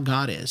kind of how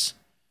God is.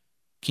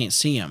 Can't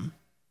see him,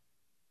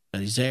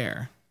 but he's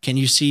there. Can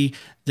you see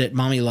that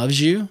mommy loves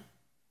you?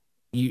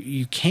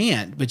 You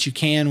can't, but you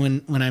can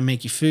when I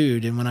make you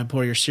food and when I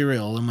pour your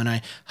cereal and when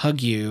I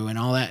hug you and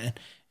all that.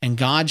 And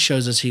God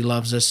shows us he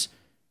loves us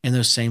in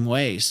those same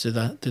ways, through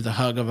the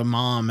hug of a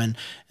mom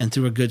and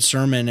through a good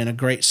sermon and a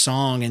great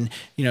song and,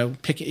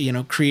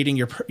 creating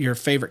your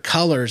favorite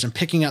colors and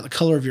picking out the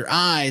color of your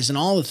eyes and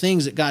all the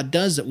things that God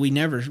does that we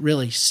never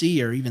really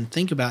see or even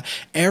think about.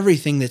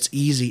 Everything that's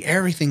easy,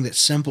 everything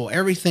that's simple,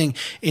 everything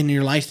in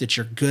your life that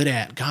you're good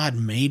at, God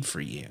made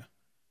for you.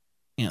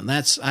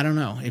 That's, I don't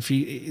know,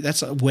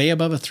 that's way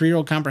above a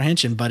 3-year-old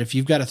comprehension, but if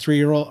you've got a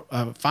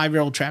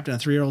 5-year-old trapped in a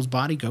 3-year-old's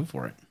body, go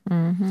for it.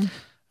 Mm-hmm.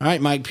 All right,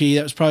 Mike P.,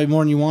 that was probably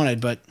more than you wanted,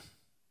 but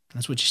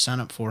that's what you sign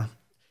up for.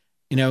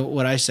 You know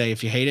what I say,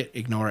 if you hate it,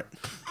 ignore it.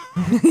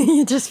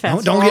 You just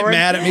fast Don't get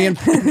mad at me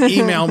and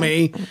email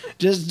me.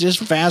 Just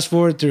fast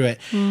forward through it.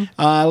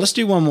 Let's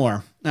do one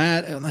more.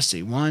 Let's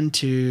see, 1,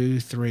 2,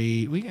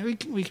 3.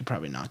 We could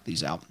probably knock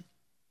these out.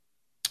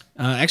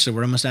 Actually,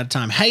 we're almost out of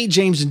time. Hey,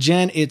 James and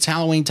Jen, it's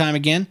Halloween time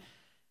again.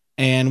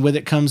 And with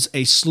it comes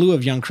a slew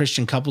of young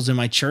Christian couples in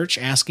my church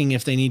asking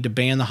if they need to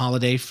ban the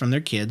holiday from their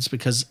kids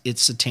because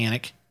it's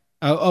satanic.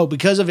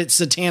 Because of its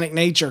satanic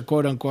nature,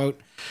 quote unquote.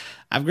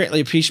 I've greatly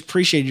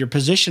appreciated your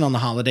position on the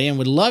holiday and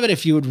would love it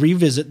if you would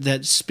revisit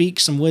that, speak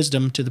some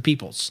wisdom to the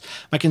peoples.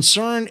 My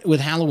concern with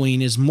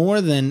Halloween is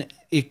more than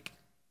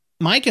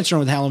my concern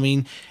with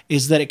Halloween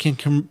is that it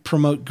can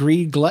promote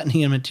greed,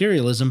 gluttony, and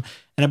materialism.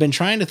 And I've been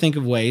trying to think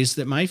of ways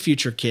that my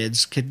future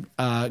kids could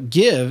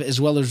give as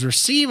well as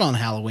receive on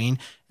Halloween,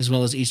 as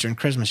well as Easter and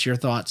Christmas. Your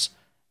thoughts,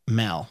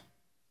 Mel?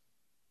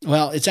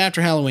 Well, it's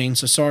after Halloween,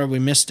 so sorry we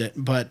missed it,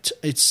 but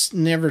it's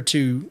never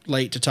too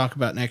late to talk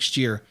about next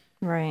year.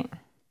 Right.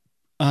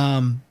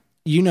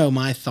 You know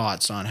my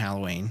thoughts on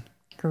Halloween.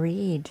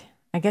 Greed.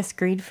 I guess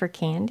greed for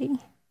candy.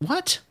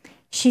 What?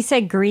 She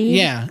said greed,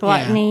 Yeah,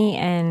 gluttony,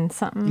 and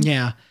something.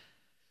 Yeah.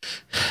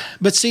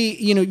 But see,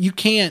 you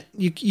can't,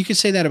 you can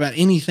say that about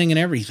anything and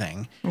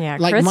everything. Yeah,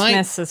 like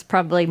Christmas is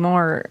probably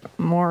more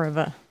of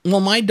a... Well,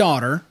 my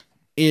daughter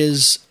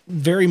is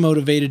very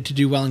motivated to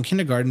do well in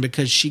kindergarten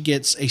because she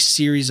gets a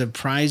series of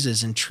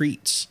prizes and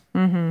treats.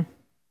 Mm-hmm.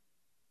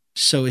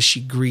 So is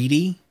she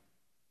greedy?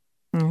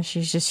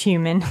 She's just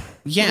human.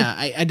 Yeah,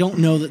 I don't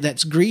know that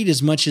that's greed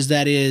as much as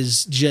that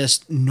is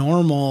just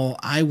normal.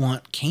 I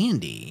want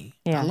candy.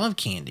 Yeah. I love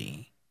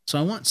candy. So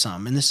I want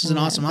some, and this is an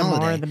awesome holiday.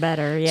 The more, the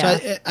better, yeah.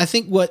 So I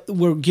think what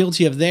we're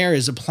guilty of there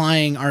is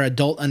applying our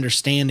adult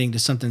understanding to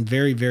something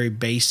very, very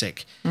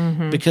basic.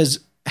 Mm-hmm.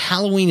 Because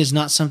Halloween is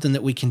not something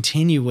that we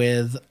continue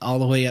with all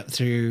the way up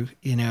through,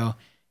 into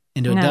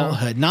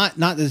adulthood. Not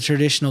the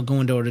traditional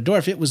going door to door.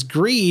 If it was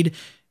greed,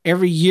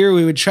 every year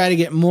we would try to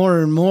get more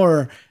and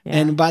more. Yeah.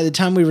 And by the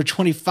time we were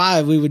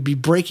 25, we would be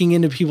breaking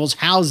into people's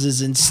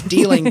houses and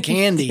stealing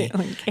candy.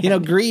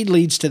 Greed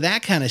leads to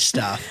that kind of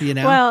stuff,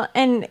 Well,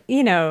 and,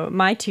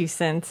 my 2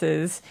 cents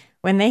is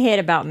when they hit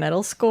about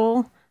middle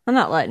school, I'm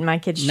not letting my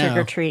kids trick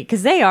or treat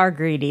because they are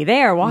greedy.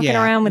 They are walking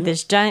around with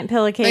this giant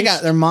pillowcase. They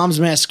got their mom's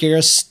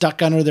mascara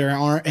stuck under their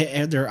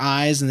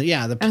eyes and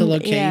the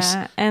pillowcase.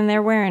 Yeah, and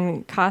they're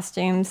wearing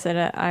costumes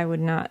that I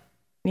would not...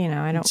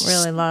 I don't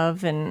really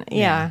love, and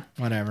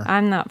whatever.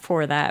 I'm not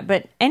for that.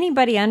 But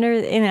anybody in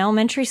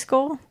elementary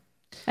school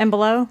and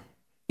below,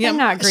 they're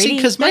not greedy.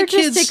 Because they're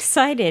just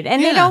excited,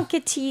 and they don't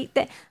get to eat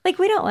that. Like,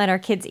 we don't let our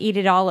kids eat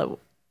it all.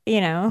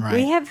 Right.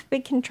 We have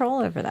big control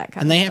over that kind of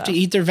stuff. And they have to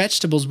eat their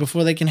vegetables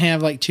before they can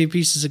have like 2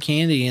 pieces of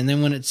candy. And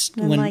then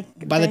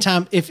by the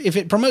time, if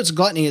it promotes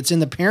gluttony, it's in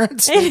the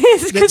parents it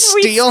is that because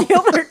steal. We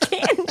steal their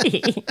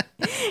candy.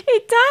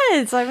 It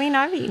does. I mean,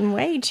 I've eaten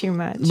way too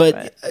much.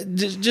 But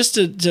just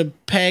to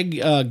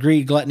peg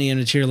greed, gluttony, and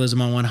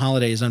materialism on one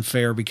holiday is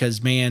unfair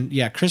because, man,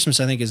 Christmas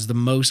I think is the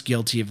most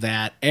guilty of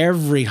that.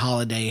 Every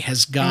holiday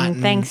has gotten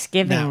and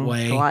Thanksgiving that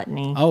way.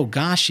 Gluttony. Oh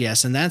gosh,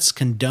 yes, and that's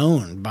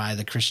condoned by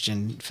the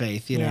Christian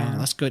faith.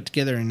 Let's go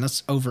together and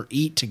let's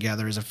overeat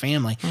together as a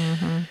family.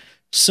 Mm-hmm.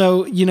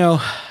 So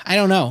I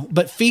don't know,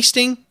 but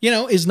feasting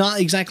is not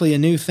exactly a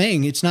new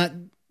thing. It's not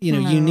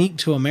unique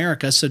to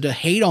America. So to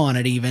hate on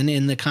it even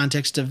in the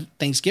context of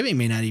Thanksgiving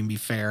may not even be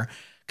fair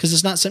because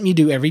it's not something you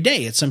do every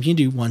day. It's something you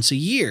do once a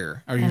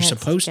year or you're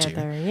supposed to.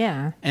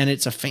 Yeah. And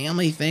it's a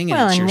family thing.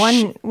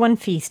 And one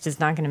feast is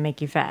not going to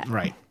make you fat.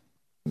 Right.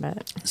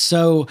 But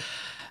so,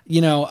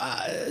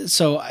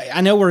 so I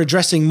know we're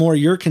addressing more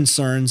your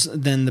concerns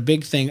than the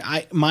big thing.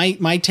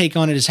 My take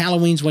on it is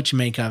Halloween's what you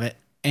make of it.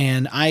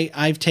 And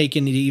I've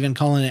taken to even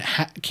calling it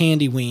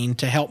Candyween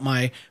to help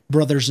my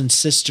brothers and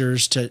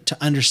sisters to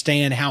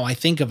understand how I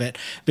think of it.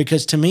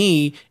 Because to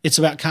me, it's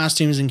about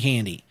costumes and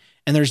candy.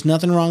 And there's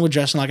nothing wrong with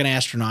dressing like an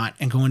astronaut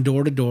and going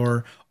door to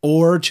door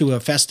or to a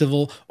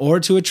festival or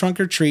to a trunk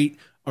or treat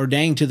or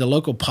dang to the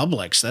local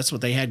Publix. That's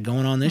what they had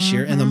going on this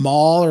year. And the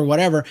mall or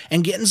whatever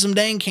and getting some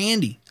dang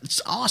candy.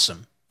 It's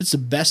awesome. It's the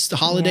best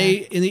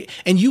holiday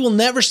and you will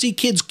never see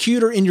kids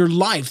cuter in your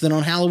life than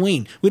on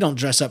Halloween. We don't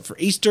dress up for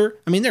Easter.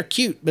 I mean, they're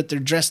cute, but they're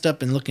dressed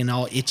up and looking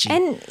all itchy.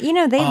 And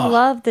they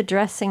love the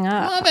dressing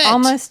up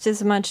almost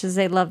as much as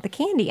they love the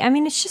candy. I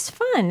mean, it's just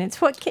fun. It's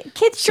what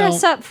kids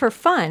dress up for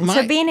fun.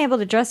 So being able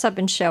to dress up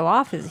and show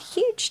off is a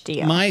huge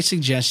deal. My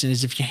suggestion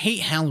is if you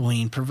hate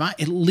Halloween,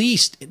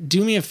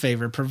 do me a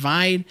favor,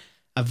 provide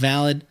a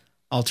valid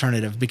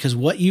alternative, because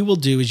what you will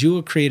do is you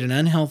will create an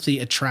unhealthy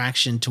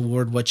attraction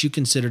toward what you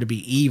consider to be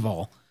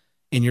evil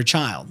in your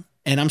child.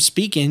 And I'm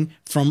speaking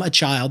from a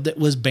child that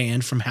was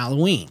banned from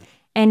Halloween.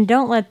 And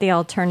don't let the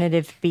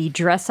alternative be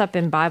dress up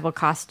in Bible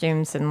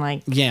costumes and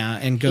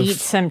and go eat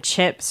some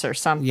chips or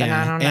something.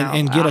 I don't know.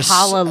 And get a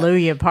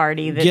hallelujah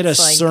party. That's get a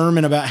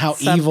sermon about how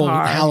evil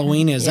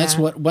Halloween is.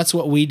 Yeah. That's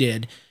what we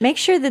did. Make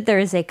sure that there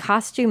is a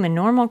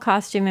normal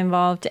costume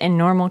involved, and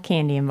normal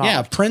candy involved.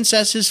 Yeah,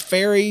 princesses,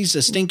 fairies,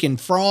 a stinking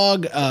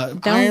frog,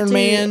 Iron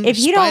Man. If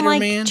you Spider-Man.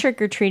 don't like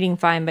trick or treating,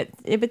 fine, but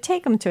it would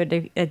take them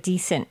to a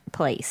decent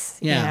place.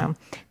 Yeah,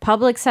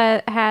 Publix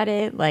had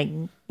it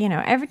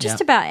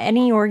just about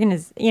any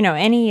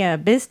any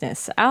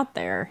business out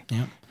there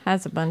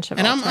has a bunch of.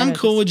 And I'm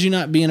cool with you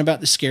not being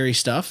about the scary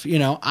stuff.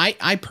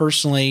 I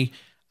personally,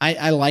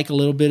 I like a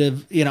little bit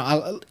of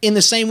in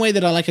the same way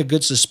that I like a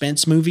good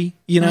suspense movie.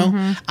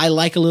 I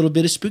like a little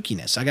bit of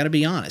spookiness. I got to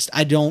be honest.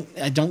 I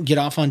don't get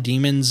off on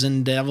demons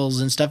and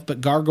devils and stuff, but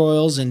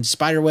gargoyles and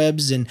spider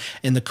webs and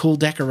the cool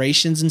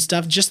decorations and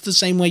stuff. Just the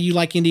same way you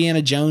like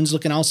Indiana Jones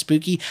looking all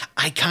spooky.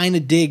 I kind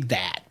of dig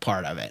that.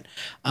 part of it.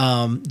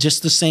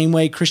 Just the same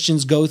way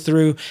Christians go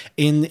through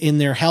in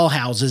their hell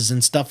houses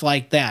and stuff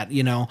like that.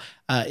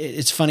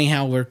 It's funny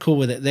how we're cool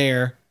with it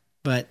there.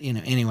 But,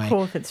 anyway.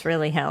 Cool if it's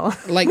really hell.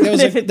 Like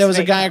there was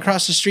a guy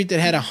across the street that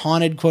had a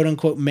haunted quote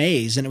unquote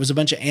maze, and it was a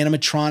bunch of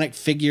animatronic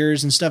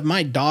figures and stuff.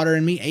 My daughter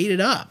and me ate it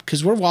up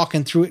because we're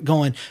walking through it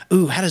going,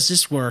 ooh, how does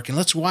this work? And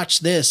let's watch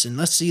this and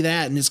let's see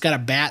that. And it's got a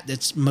bat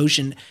that's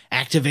motion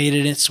activated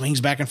and it swings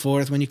back and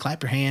forth when you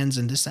clap your hands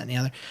and this, that, and the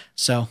other.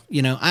 So,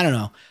 I don't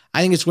know.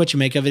 I think it's what you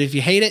make of it. If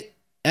you hate it,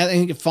 I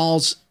think it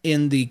falls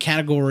in the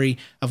category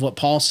of what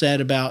Paul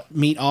said about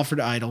meat offered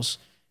to idols.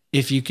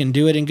 If you can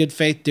do it in good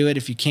faith, do it.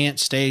 If you can't,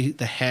 stay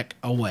the heck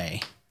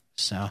away.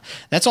 So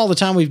that's all the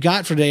time we've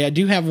got for today. I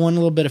do have one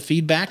little bit of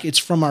feedback. It's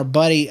from our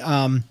buddy.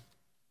 And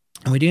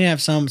we do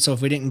have some. So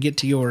if we didn't get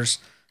to yours,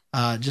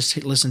 just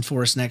listen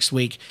for us next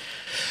week.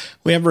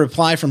 We have a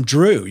reply from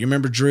Drew. You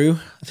remember Drew?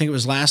 I think it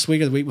was last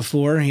week or the week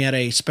before. He had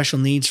a special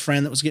needs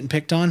friend that was getting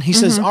picked on. He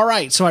says, all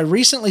right, so I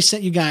recently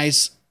sent you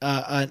guys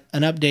an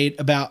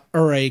update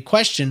or a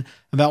question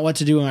about what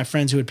to do with my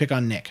friends who would pick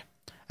on Nick.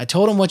 I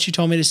told them what you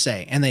told me to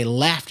say, and they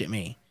laughed at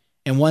me.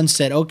 And one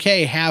said,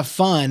 okay, have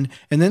fun.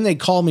 And then they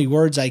called me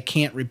words I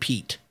can't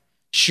repeat.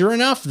 Sure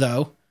enough,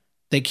 though,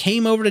 they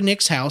came over to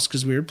Nick's house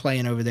because we were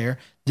playing over there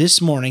this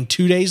morning,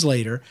 2 days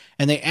later,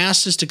 and they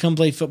asked us to come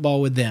play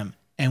football with them.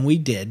 And we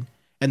did.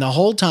 And the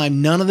whole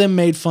time, none of them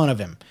made fun of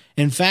him.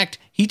 In fact,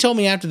 he told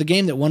me after the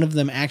game that one of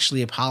them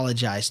actually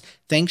apologized.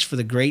 Thanks for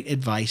the great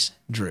advice,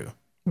 Drew.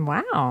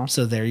 Wow.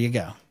 So there you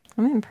go.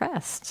 I'm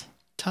impressed.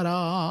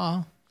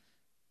 Ta-da.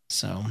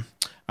 So,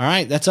 all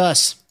right, that's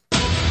us.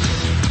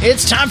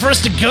 It's time for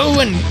us to go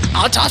and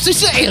autopsy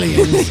some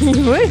aliens.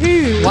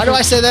 Woohoo. Why do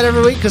I say that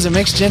every week? Because it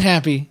makes Jen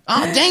happy.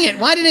 Oh, dang it.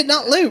 Why did it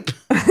not loop?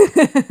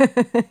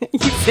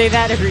 You say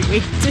that every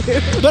week,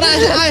 too. But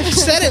I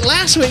said it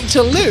last week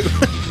to loop.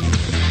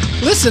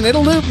 Listen,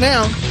 it'll loop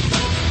now.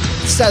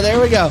 So there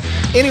we go.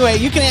 Anyway,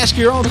 you can ask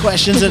your own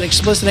questions at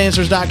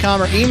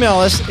explicitanswers.com or email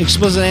us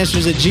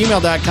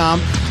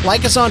explicitanswers@gmail.com.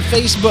 Like us on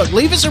Facebook.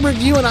 Leave us a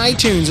review on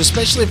iTunes,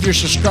 especially if you're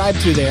subscribed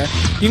through there.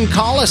 You can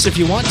call us if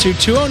you want to,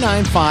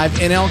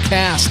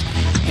 2095-NL-CAST.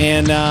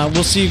 And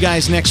we'll see you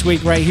guys next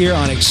week right here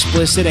on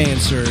Explicit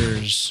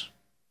Answers.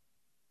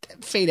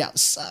 That fade out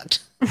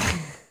sucked.